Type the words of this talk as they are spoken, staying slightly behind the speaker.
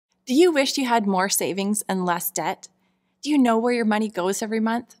Do you wish you had more savings and less debt? Do you know where your money goes every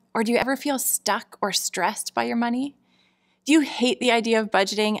month? Or do you ever feel stuck or stressed by your money? Do you hate the idea of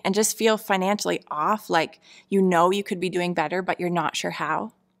budgeting and just feel financially off, like you know you could be doing better, but you're not sure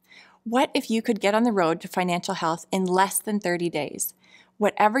how? What if you could get on the road to financial health in less than 30 days?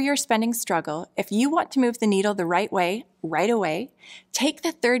 Whatever your spending struggle, if you want to move the needle the right way, right away, take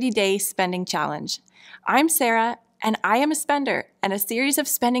the 30-day spending challenge. I'm Sarah, and I am a spender, and a series of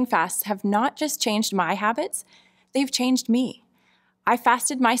spending fasts have not just changed my habits, they've changed me. I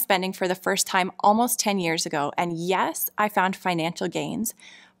fasted my spending for the first time almost 10 years ago, and yes, I found financial gains,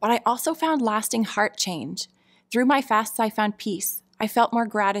 but I also found lasting heart change. Through my fasts, I found peace. I felt more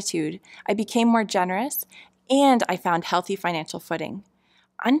gratitude. I became more generous, and I found healthy financial footing.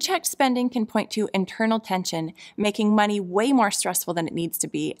 Unchecked spending can point to internal tension, making money way more stressful than it needs to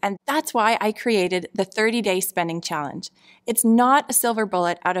be, and that's why I created the 30-Day Spending Challenge. It's not a silver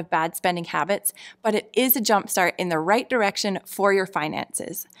bullet out of bad spending habits, but it is a jumpstart in the right direction for your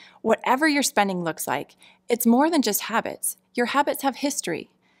finances. Whatever your spending looks like, it's more than just habits. Your habits have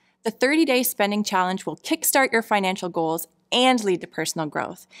history. The 30-Day Spending Challenge will kickstart your financial goals and lead to personal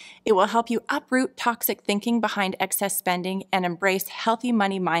growth. It will help you uproot toxic thinking behind excess spending and embrace healthy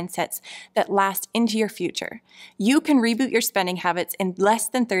money mindsets that last into your future. You can reboot your spending habits in less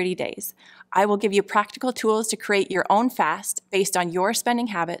than 30 days. I will give you practical tools to create your own fast based on your spending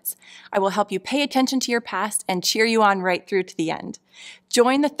habits. I will help you pay attention to your past and cheer you on right through to the end.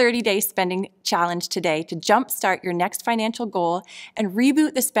 Join the 30-Day Spending Challenge today to jumpstart your next financial goal and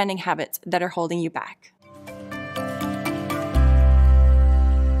reboot the spending habits that are holding you back.